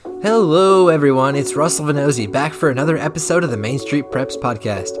Hello everyone, it's Russell Vannozzi back for another episode of the Main Street Preps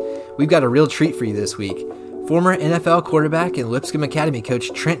podcast. We've got a real treat for you this week. Former NFL quarterback and Lipscomb Academy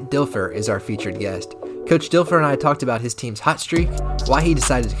coach Trent Dilfer is our featured guest. Coach Dilfer and I talked about his team's hot streak, why he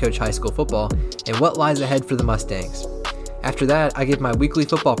decided to coach high school football, and what lies ahead for the Mustangs. After that, I give my weekly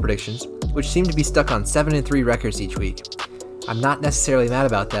football predictions, which seem to be stuck on 7-3 records each week. I'm not necessarily mad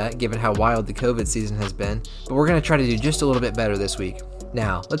about that, given how wild the COVID season has been, but we're going to try to do just a little bit better this week.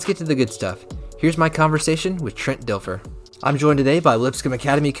 Now, let's get to the good stuff. Here's my conversation with Trent Dilfer. I'm joined today by Lipscomb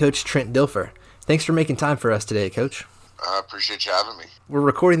Academy coach Trent Dilfer. Thanks for making time for us today, Coach. I appreciate you having me. We're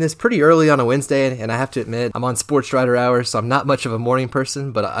recording this pretty early on a Wednesday, and I have to admit, I'm on sports writer hours, so I'm not much of a morning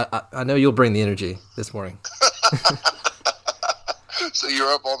person, but I know you'll bring the energy this morning. So you're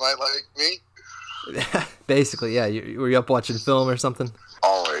up all night like me? Basically, yeah. Were you up watching film or something?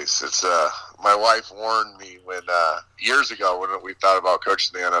 Always. It's my wife warned me when years ago when we thought about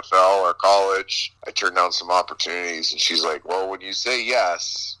coaching the NFL or college. I turned down some opportunities, and she's like, "Well, when you say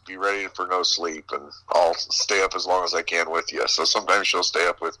yes, be ready for no sleep, and I'll stay up as long as I can with you." So sometimes she'll stay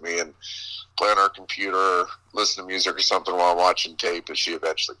up with me and play on our computer, listen to music or something while I'm watching tape, and she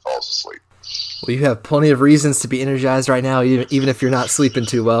eventually falls asleep. Well, you have plenty of reasons to be energized right now, even if you're not sleeping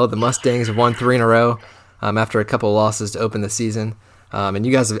too well. The Mustangs have won 3 in a row after a couple of losses to open the season. And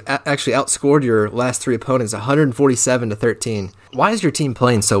you guys have actually outscored your last 3 opponents 147-13. Why is your team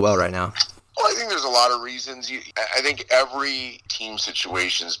playing so well right now? Well, I think there's a lot of reasons. I think every team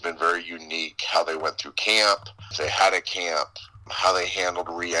situation has been very unique. How they went through camp, if they had a camp, how they handled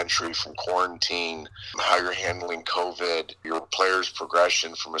re-entry from quarantine, how you're handling COVID, your players'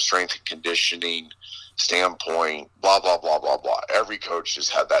 progression from a strength and conditioning standpoint, blah, blah, blah, blah, blah. Every coach has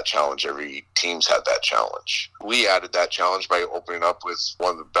had that challenge. Every team's had that challenge. We added that challenge by opening up with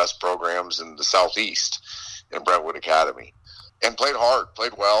one of the best programs in the Southeast in Brentwood Academy, and played hard,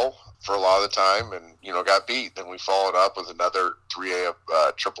 played well for a lot of the time, and, got beat. Then we followed up with another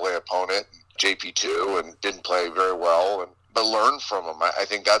AAA opponent, JP2, and didn't play very well, but learn from them. I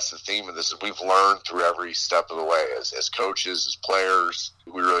think that's the theme of this. We've learned through every step of the way. As coaches, as players,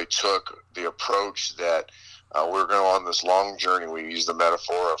 we really took the approach that we're going on this long journey. We use the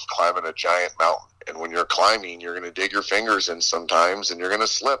metaphor of climbing a giant mountain. And when you're climbing, you're going to dig your fingers in sometimes, and you're going to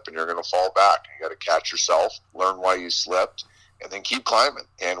slip, and you're going to fall back. You got to catch yourself, learn why you slipped, and then keep climbing.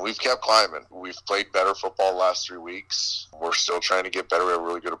 And we've kept climbing. We've played better football the last 3 weeks. We're still trying to get better. We have a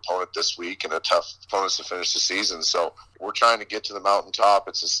really good opponent this week and a tough opponent to finish the season. So we're trying to get to the mountaintop.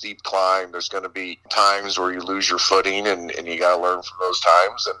 It's a steep climb. There's going to be times where you lose your footing, and you got to learn from those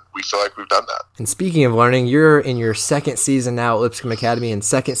times. And we feel like we've done that. And speaking of learning, you're in your second season now at Lipscomb Academy and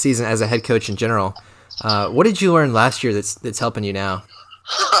second season as a head coach in general. What did you learn last year that's helping you now?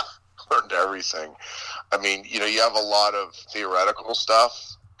 Learned everything. I mean, you have a lot of theoretical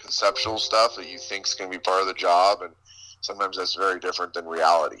stuff, conceptual stuff that you think is going to be part of the job, and sometimes that's very different than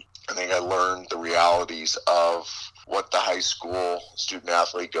reality. I think I learned the realities of what the high school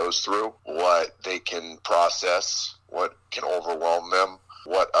student-athlete goes through, what they can process, what can overwhelm them,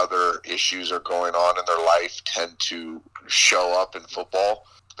 what other issues are going on in their life tend to show up in football,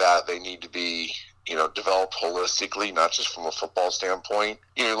 that they need to be developed holistically, not just from a football standpoint.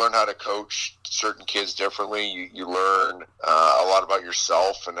 You learn how to coach certain kids differently. You learn a lot about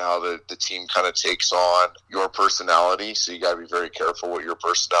yourself and how the team kind of takes on your personality. So you got to be very careful what your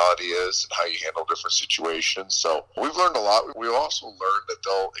personality is and how you handle different situations. So we've learned a lot. We also learned that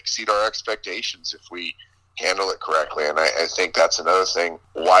they'll exceed our expectations if we handle it correctly. And I think that's another thing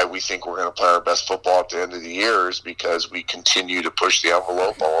why we think we're going to play our best football at the end of the year, is because we continue to push the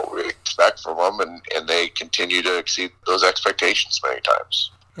envelope on what we expect from them, and they continue to exceed those expectations many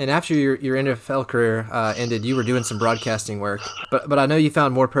times. And after your NFL career ended, you were doing some broadcasting work, but I know you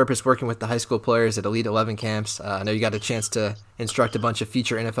found more purpose working with the high school players at Elite 11 camps. I know you got a chance to instruct a bunch of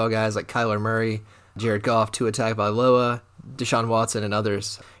future NFL guys like Kyler Murray, Jared Goff, Tua Tagovailoa, Deshaun Watson, and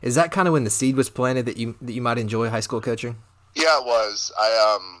others. Is that kind of when the seed was planted that you might enjoy high school coaching? Yeah, it was.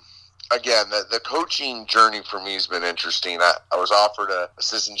 Again, the coaching journey for me has been interesting. I was offered an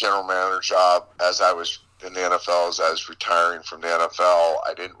assistant general manager job as I was in the NFL, as I was retiring from the NFL.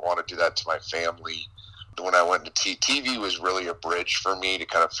 I didn't want to do that to my family. When I went to TV was really a bridge for me to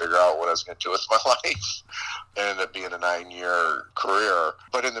kind of figure out what I was going to do with my life. It ended up being a 9-year career.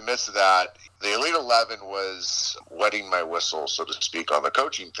 But in the midst of that, the Elite 11 was wetting my whistle, so to speak, on the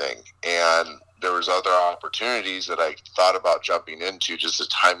coaching thing. And there was other opportunities that I thought about jumping into, just the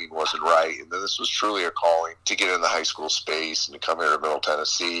timing wasn't right. And then this was truly a calling to get in the high school space and to come here to Middle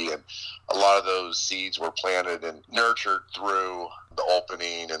Tennessee. And a lot of those seeds were planted and nurtured through the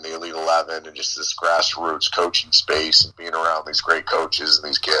opening and the Elite 11 and just this grassroots coaching space and being around these great coaches and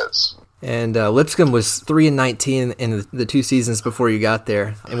these kids. And Lipscomb was 3-19 in the 2 seasons before you got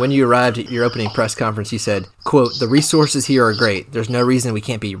there. And when you arrived at your opening press conference, you said, quote, "The resources here are great. There's no reason we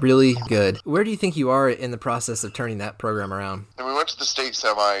can't be really good." Where do you think you are in the process of turning that program around? And we went to the state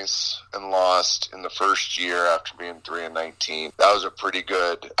semis and lost in the first year after being 3-19. That was a pretty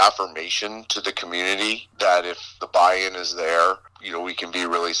good affirmation to the community that if the buy-in is there, we can be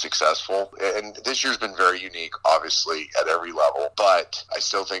really successful. And this year's been very unique, obviously, at every level. But I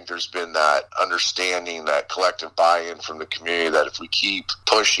still think there's been that understanding, that collective buy-in from the community that if we keep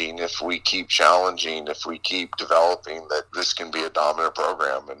pushing, if we keep challenging, if we keep developing, that this can be a dominant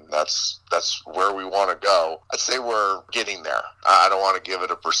program. And that's where we want to go. I'd say we're getting there. I don't want to give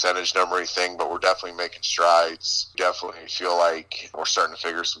it a percentage number thing, but we're definitely making strides. Definitely feel like we're starting to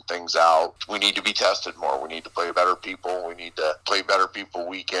figure some things out. We need to be tested more. We need to play better people. We need to play better people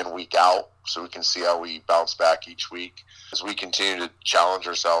week in, week out, so we can see how we bounce back each week. As we continue to challenge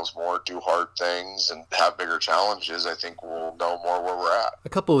ourselves more, do hard things, and have bigger challenges, I think we'll know more where we're at. A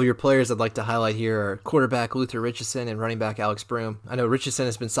couple of your players I'd like to highlight here are quarterback Luther Richardson and running back Alex Broom. I know Richardson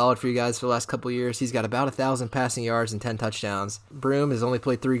has been solid for you guys for the last couple of years. He's got about 1,000 passing yards and 10 touchdowns. Broom has only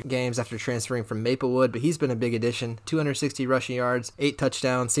played 3 games after transferring from Maplewood, but he's been a big addition. 260 rushing yards, 8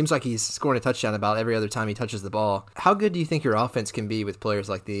 touchdowns. Seems like he's scoring a touchdown about every other time he touches the ball. How good do you think your offense can be with players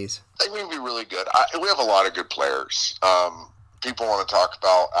like these? I think we can be really good. We have a lot of good players. People want to talk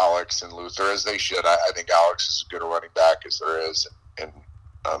about Alex and Luther, as they should. I think Alex is as good a running back as there is in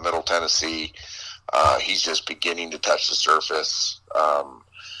Middle Tennessee. He's just beginning to touch the surface.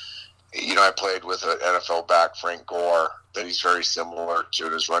 I played with an NFL back, Frank Gore, that he's very similar to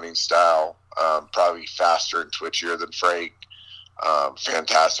in his running style, probably faster and twitchier than Frank.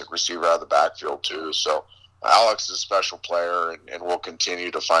 Fantastic receiver out of the backfield, too. So Alex is a special player, and we'll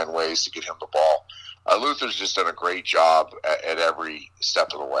continue to find ways to get him the ball. Luther's just done a great job at every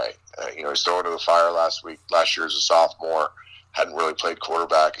step of the way. He's thrown to the fire last year as a sophomore, hadn't really played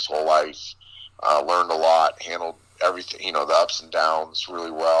quarterback his whole life, learned a lot, handled everything, the ups and downs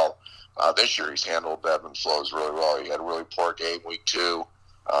really well. This year he's handled the ebb and flows really well. He had a really poor game week 2,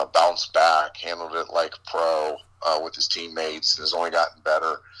 bounced back, handled it like a pro with his teammates, and has only gotten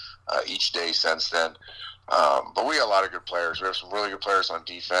better each day since then. But we got a lot of good players. We have some really good players on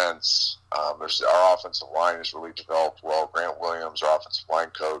defense. Our offensive line has really developed well. Grant Williams, our offensive line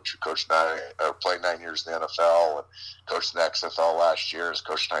coach, who played 9 years in the NFL and coached in the XFL last year, has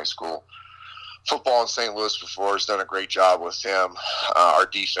coached in high school football in St. Louis before, has done a great job with him. Our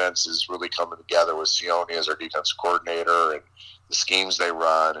defense is really coming together with Sione as our defensive coordinator and the schemes they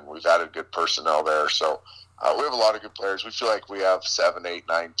run, and we've added good personnel there. So we have a lot of good players. We feel like we have 7, 8,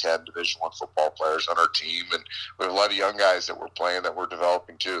 9, 10 Division I football players on our team, and we have a lot of young guys that we're playing that we're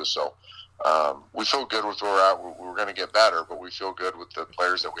developing too. So we feel good with where we're at. We're going to get better, but we feel good with the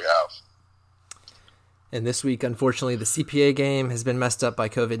players that we have. And this week, unfortunately, the CPA game has been messed up by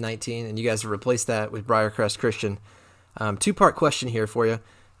COVID-19, and you guys have replaced that with Briarcrest Christian. 2-part question here for you.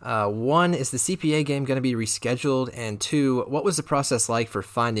 1, is the CPA game going to be rescheduled? And 2, what was the process like for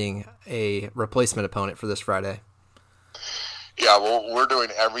finding a replacement opponent for this Friday? Yeah, well, we're doing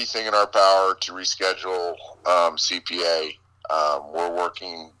everything in our power to reschedule CPA. We're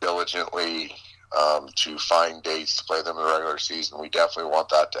working diligently to find dates to play them in the regular season. We definitely want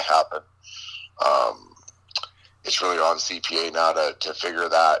that to happen. It's really on CPA now to figure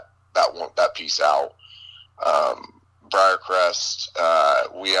that piece out. Briarcrest,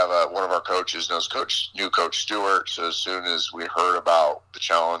 we have one of our coaches knows new Coach Stewart. So as soon as we heard about the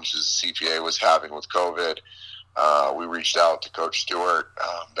challenges CPA was having with COVID, we reached out to Coach Stewart.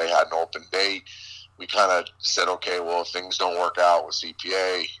 They had an open date. We kind of said, okay, well, if things don't work out with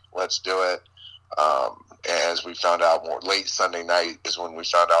CPA, let's do it. As we found out more late Sunday night is when we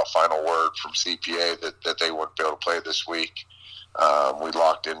found out final word from CPA that they wouldn't be able to play this week. We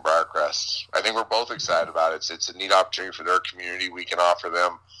locked in Briarcrest. I think we're both excited about it. It's a neat opportunity for their community. We can offer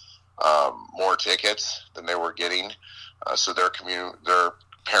them more tickets than they were getting, so their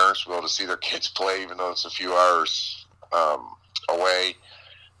parents will be able to see their kids play, even though it's a few hours away.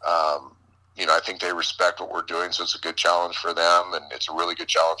 I think they respect what we're doing, so it's a good challenge for them, and it's a really good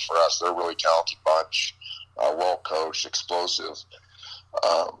challenge for us. They're a really talented bunch, well coached, explosive.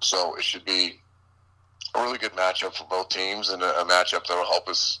 So it should be a really good matchup for both teams, and a matchup that will help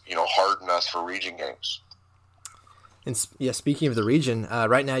us, harden us for region games. And yeah, speaking of the region,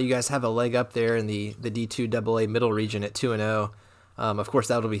 right now you guys have a leg up there in the D2 AA middle region at 2-0. Of course,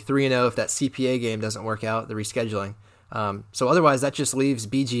 that'll be 3-0 if that CPA game doesn't work out, the rescheduling. So otherwise, that just leaves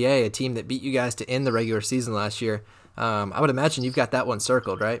BGA, a team that beat you guys to end the regular season last year. I would imagine you've got that one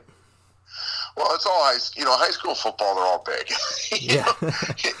circled, right? Well, it's all high school football. They're all big.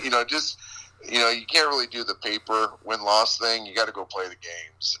 You can't really do the paper win-loss thing. You got to go play the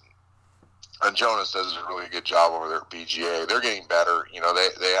games. And Jonas does a really good job over there at BGA. They're getting better. They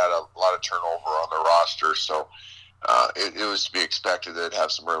had a lot of turnover on their roster, so it was to be expected that they'd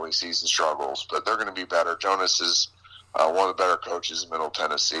have some early season struggles, but they're going to be better. Jonas is one of the better coaches in Middle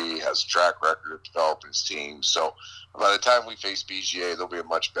Tennessee, has a track record of developing his team. So by the time we face BGA, they'll be a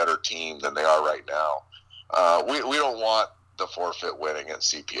much better team than they are right now. We don't want the forfeit win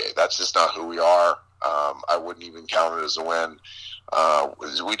against CPA. That's just not who we are. I wouldn't even count it as a win.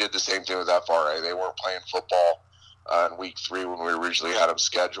 We did the same thing with FRA. They weren't playing football in week 3 when we originally had them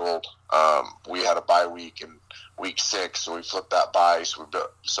scheduled. We had a bye week in week 6, so we flipped that bye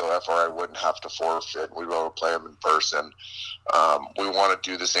so FRA wouldn't have to forfeit. We'd be able to play them in person. We want to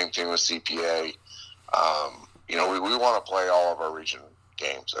do the same thing with CPA. We want to play all of our region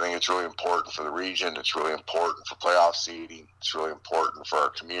games. I think it's really important for the region. It's really important for playoff seeding. It's really important for our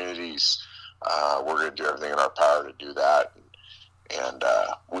communities. We're going to do everything in our power to do that. And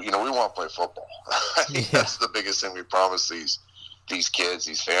we want to play football. I think that's the biggest thing we promise these kids,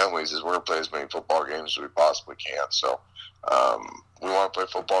 these families, is we're going to play as many football games as we possibly can. So we want to play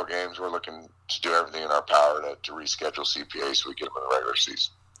football games. We're looking to do everything in our power to reschedule CPA so we get them in the regular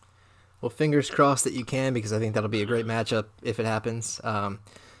season. Well, fingers crossed that you can, because I think that'll be a great matchup if it happens.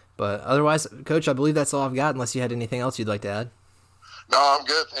 But otherwise, Coach, I believe that's all I've got, unless you had anything else you'd like to add. No, I'm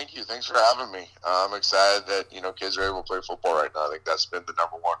good. Thank you. Thanks for having me. I'm excited that, kids are able to play football right now. I think that's been the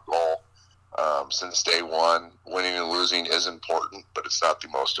number one goal since day one. Winning and losing is important, but it's not the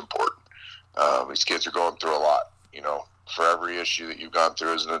most important. These kids are going through a lot, for every issue that you've gone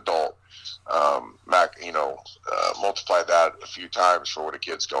through as an adult. Multiply that a few times for what a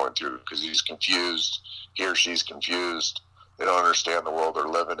kid's going through, because he's confused. He or she's confused. They don't understand the world they're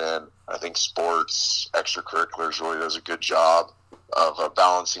living in. I think sports, extracurriculars really does a good job of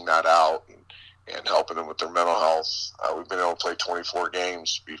balancing that out and helping them with their mental health. We've been able to play 24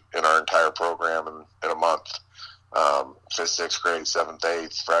 games in our entire program in a month. 5th, 6th grade, 7th,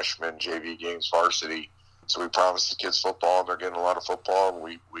 8th, freshman, JV games, varsity. So we promised the kids football, and they're getting a lot of football, and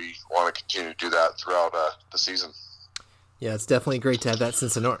we want to continue to do that throughout the season. Yeah, it's definitely great to have that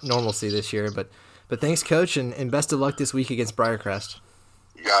sense of normalcy this year. But thanks, Coach, and best of luck this week against Briarcrest.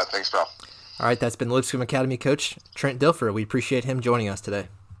 You got it. Thanks, pal. All right, that's been Lipscomb Academy coach Trent Dilfer. We appreciate him joining us today.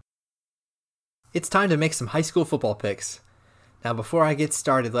 It's time to make some high school football picks. Now, before I get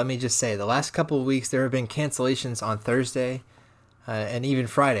started, let me just say, the last couple of weeks there have been cancellations on Thursday and even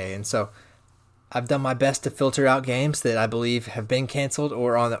Friday, and so I've done my best to filter out games that I believe have been canceled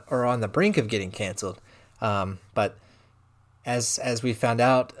or on the brink of getting canceled. But as we found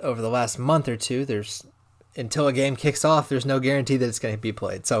out over the last month or two, until a game kicks off, there's no guarantee that it's going to be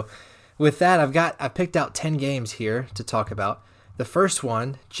played. So with that, I've picked out 10 games here to talk about. The first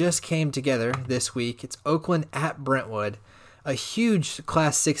one just came together this week. It's Oakland at Brentwood, a huge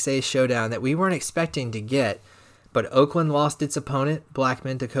Class 6A showdown that we weren't expecting to get. But Oakland lost its opponent,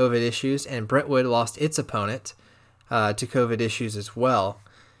 Blackman, to COVID issues, and Brentwood lost its opponent to COVID issues as well.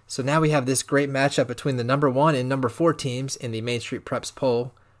 So now we have this great matchup between the number 1 and number 4 teams in the Main Street Preps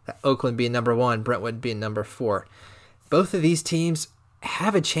poll, Oakland being number 1, Brentwood being number 4. Both of these teams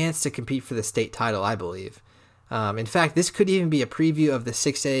have a chance to compete for the state title, I believe. In fact, this could even be a preview of the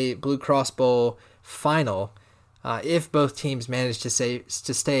 6A Blue Cross Bowl final, if both teams manage to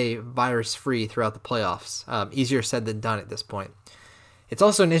stay virus-free throughout the playoffs. Easier said than done at this point. It's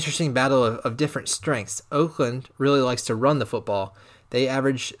also an interesting battle of different strengths. Oakland really likes to run the football. They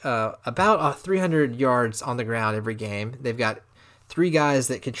average about 300 yards on the ground every game. They've got 3 guys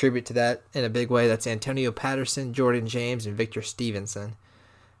that contribute to that in a big way. That's Antonio Patterson, Jordan James, and Victor Stevenson.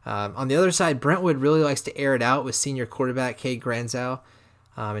 On the other side, Brentwood really likes to air it out with senior quarterback Cade Granzow.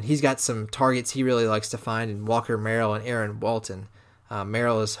 And he's got some targets he really likes to find in Walker Merrill and Aaron Walton.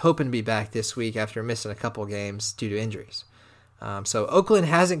 Merrill is hoping to be back this week after missing a couple games due to injuries. So Oakland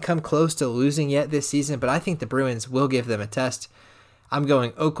hasn't come close to losing yet this season, but I think the Bruins will give them a test. I'm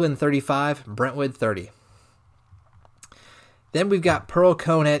going Oakland 35, Brentwood 30. Then we've got Pearl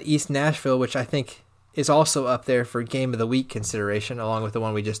Cone at East Nashville, which I think is also up there for Game of the Week consideration, along with the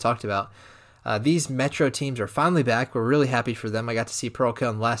one we just talked about. These Metro teams are finally back. We're really happy for them. I got to see Pearl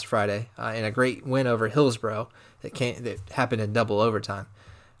Cone last Friday in a great win over Hillsboro that happened in double overtime.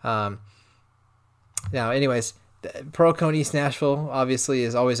 Now, anyways, Pearl-Cohn East Nashville obviously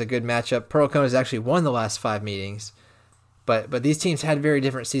is always a good matchup. Pearl-Cohn has actually won the last 5 meetings, but these teams had very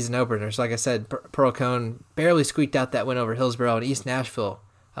different season openers. Like I said, Pearl-Cohn barely squeaked out that win over Hillsborough, and East Nashville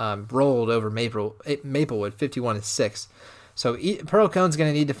rolled over Maplewood 51-6. So Pearl-Cohn's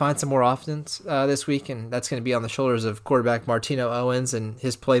going to need to find some more offense this week, and that's going to be on the shoulders of quarterback Martino Owens and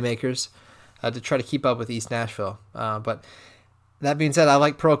his playmakers to try to keep up with East Nashville. But that being said, I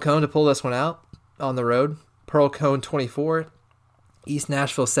like Pearl-Cohn to pull this one out on the road. Pearl-Cohn 24, East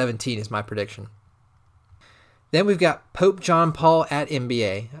Nashville 17 is my prediction. Then we've got Pope John Paul at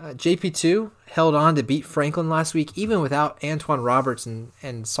NBA. JP2 held on to beat Franklin last week, even without Antoine Roberts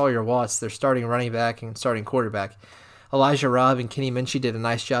and Sawyer Watts, their starting running back and starting quarterback. Elijah Robb and Kenny Minchie did a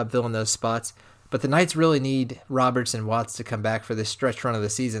nice job filling those spots, but the Knights really need Roberts and Watts to come back for this stretch run of the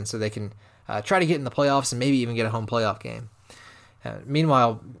season so they can try to get in the playoffs and maybe even get a home playoff game.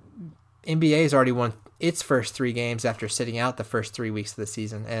 Meanwhile, NBA has already won its first 3 games after sitting out the first 3 weeks of the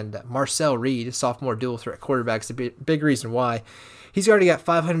season, and Marcel Reed, sophomore dual threat quarterback, is a big reason why. He's already got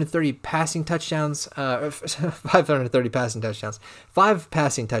 530 passing touchdowns, 530 passing touchdowns, 5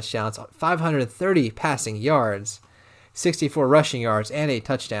 passing touchdowns, 530 passing yards, 64 rushing yards, and a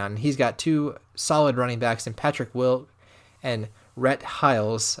touchdown. He's got 2 solid running backs in Patrick Wilk and Rhett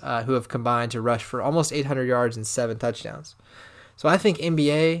Hiles, who have combined to rush for almost 800 yards and 7 touchdowns. So I think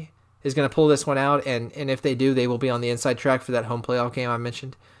NBA is going to pull this one out, and if they do, they will be on the inside track for that home playoff game I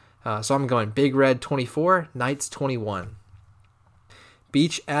mentioned. So I'm going Big Red 24, Knights 21.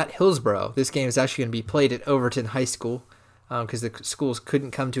 Beach at Hillsborough. This game is actually going to be played at Overton High School because the schools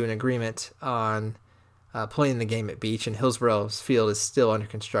couldn't come to an agreement on playing the game at Beach, and Hillsborough's field is still under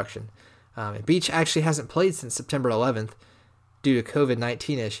construction. And Beach actually hasn't played since September 11th due to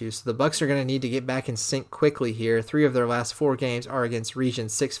COVID-19 issues, so the Bucks are going to need to get back in sync quickly here. 3 of their last 4 games are against Region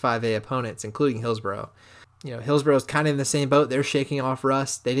 6-5A opponents, including Hillsborough. Hillsborough's kind of in the same boat. They're shaking off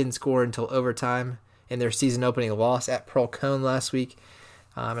rust. They didn't score until overtime in their season-opening loss at Pearl-Cohn last week,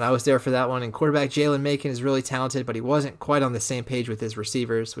 and I was there for that one. And quarterback Jalen Macon is really talented, but he wasn't quite on the same page with his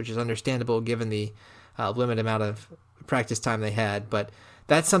receivers, which is understandable given the limited amount of practice time they had. But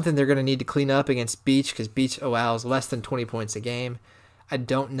that's something they're going to need to clean up against Beach because Beach allows less than 20 points a game. I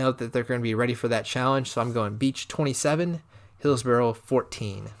don't know that they're going to be ready for that challenge, so I'm going Beach 27, Hillsborough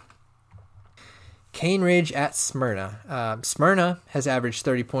 14. Cane Ridge at Smyrna. Smyrna has averaged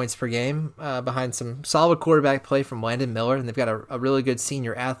 30 points per game behind some solid quarterback play from Landon Miller, and they've got a really good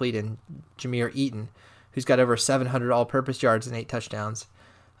senior athlete in Jameer Eaton, who's got over 700 all-purpose yards and 8 touchdowns.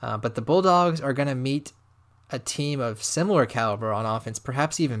 But the Bulldogs are going to meet a team of similar caliber on offense,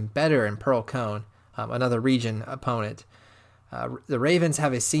 perhaps even better in Pearl-Cohn, another region opponent. The Ravens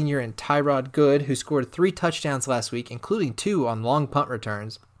have a senior in Tyrod Good, who scored 3 touchdowns last week, including 2 on long punt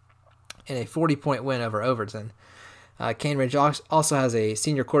returns, in a 40-point win over Overton. Cane Ridge also has a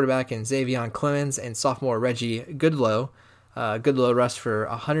senior quarterback in Xavion Clemens and sophomore Reggie Goodlow. Goodlow rushed for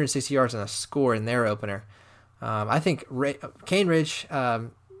 160 yards and a score in their opener. I think Cane Ridge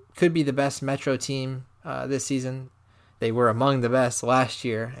could be the best Metro team this season. They were among the best last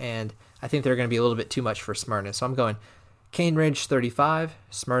year, and I think they're going to be a little bit too much for Smyrna. So I'm going Cane Ridge 35,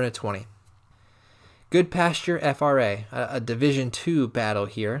 Smyrna 20. Good Pasture FRA, a Division II battle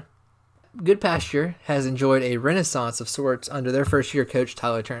here. Good Pasture has enjoyed a renaissance of sorts under their first-year coach,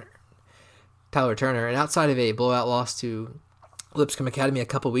 Tyler Turner, and outside of a blowout loss to Lipscomb Academy a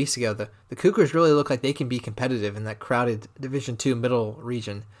couple weeks ago, the Cougars really look like they can be competitive in that crowded Division II middle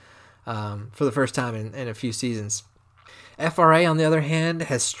region for the first time in a few seasons. FRA, on the other hand,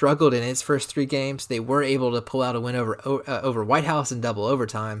 has struggled in its first 3 games. They were able to pull out a win over White House in double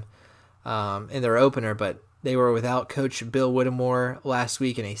overtime in their opener, but they were without Coach Bill Whittemore last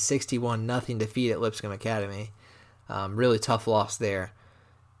week in a 61-0 defeat at Lipscomb Academy. Really tough loss there.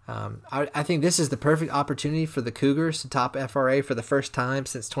 I think this is the perfect opportunity for the Cougars to top FRA for the first time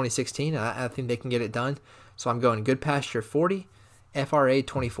since 2016. I think they can get it done. So I'm going Good Pasture 40, FRA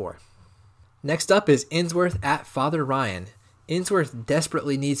 24. Next up is Innsworth at Father Ryan. Innsworth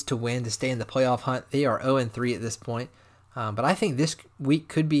desperately needs to win to stay in the playoff hunt. They are 0-3 at this point. But I think this week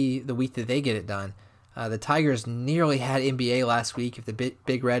could be the week that they get it done. The Tigers nearly had NBA last week if the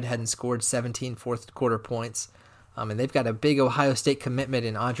Big Red hadn't scored 17 fourth-quarter points. And they've got a big Ohio State commitment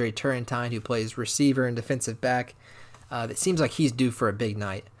in Andre Turrentine, who plays receiver and defensive back. That seems like he's due for a big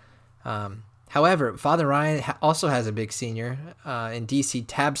night. However, Father Ryan also has a big senior in DC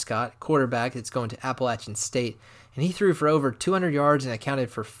Tabscott, quarterback that's going to Appalachian State. And he threw for over 200 yards and accounted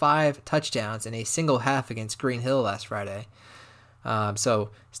for 5 touchdowns in a single half against Green Hill last Friday.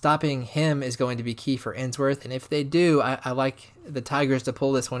 So stopping him is going to be key for Innsworth. And if they do, I like the Tigers to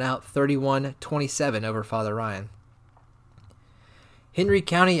pull this one out 31-27 over Father Ryan. Henry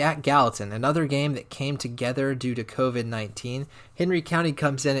County at Gallatin, another game that came together due to COVID-19. Henry County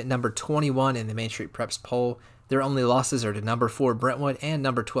comes in at number 21 in the Main Street Preps poll. Their only losses are to number 4 Brentwood and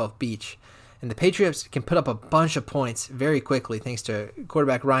number 12 Beach. And the Patriots can put up a bunch of points very quickly thanks to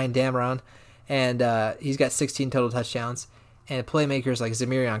quarterback Ryan Dameron, and he's got 16 total touchdowns. And playmakers like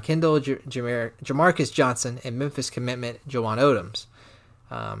Zamirion Kendall, Jamarcus Johnson, and Memphis commitment Jawan Odoms.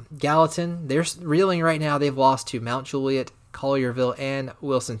 Gallatin, they're reeling right now. They've lost to Mount Juliet, Collierville, and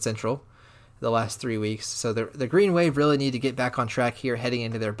Wilson Central the last 3 weeks. So the Green Wave really need to get back on track here heading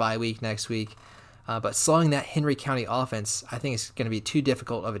into their bye week next week. But slowing that Henry County offense, I think is going to be too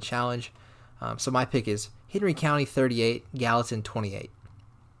difficult of a challenge. So my pick is Henry County 38, Gallatin 28.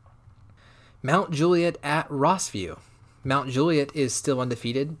 Mount Juliet at Rossview. Mount Juliet is still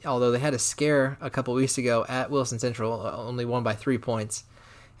undefeated, although they had a scare a couple weeks ago at Wilson Central, only won by 3 points.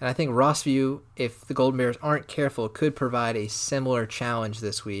 And I think Rossview, if the Golden Bears aren't careful, could provide a similar challenge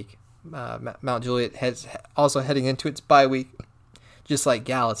this week. Mount Juliet has also heading into its bye week, just like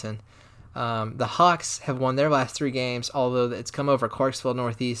Gallatin. The Hawks have won their last 3 games, although it's come over Clarksville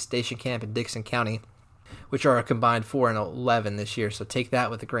Northeast, Station Camp, and Dixon County, which are a combined 4-11 this year, so take that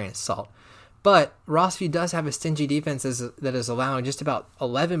with a grain of salt. But Rossview does have a stingy defense that is allowing just about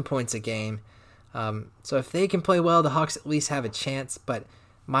 11 points a game. So if they can play well, the Hawks at least have a chance, but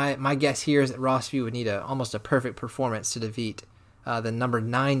my guess here is that Rossview would need almost a perfect performance to defeat the number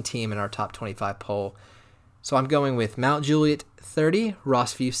 9 team in our top 25 poll. So I'm going with Mount Juliet 30,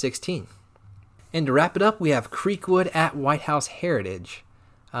 Rossview 16. And to wrap it up, we have Creekwood at White House Heritage,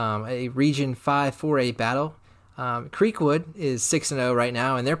 a Region 5 4A battle. Creekwood is 6-0 right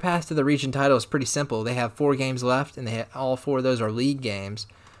now, and their path to the region title is pretty simple. They have 4 games left, and all 4 of those are league games.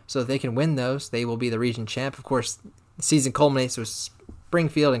 So if they can win those, they will be the region champ. Of course, the season culminates with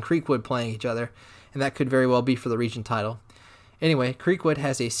Springfield and Creekwood playing each other, and that could very well be for the region title. Anyway, Creekwood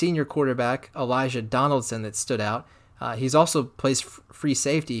has a senior quarterback, Elijah Donaldson, that stood out. He's also plays free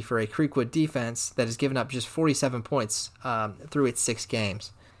safety for a Creekwood defense that has given up just 47 points through its 6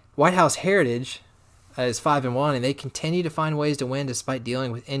 games. White House Heritage is 5-1, and they continue to find ways to win despite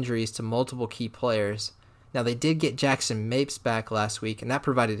dealing with injuries to multiple key players. Now, they did get Jackson Mapes back last week, and that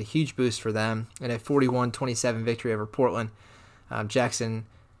provided a huge boost for them in a 41-27 victory over Portland. Jackson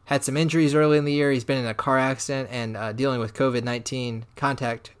had some injuries early in the year. He's been in a car accident and dealing with COVID-19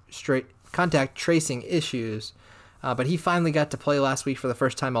 contact tracing issues. But he finally got to play last week for the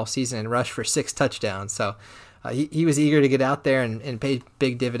first time all season and rushed for 6 touchdowns. So he was eager to get out there and pay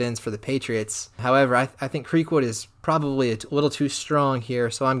big dividends for the Patriots. However, I think Creekwood is probably a little too strong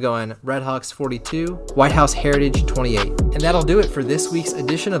here, so I'm going Redhawks 42, White House Heritage 28. And that'll do it for this week's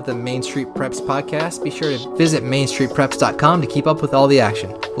edition of the Main Street Preps podcast. Be sure to visit mainstreetpreps.com to keep up with all the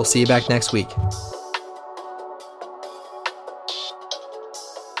action. We'll see you back next week.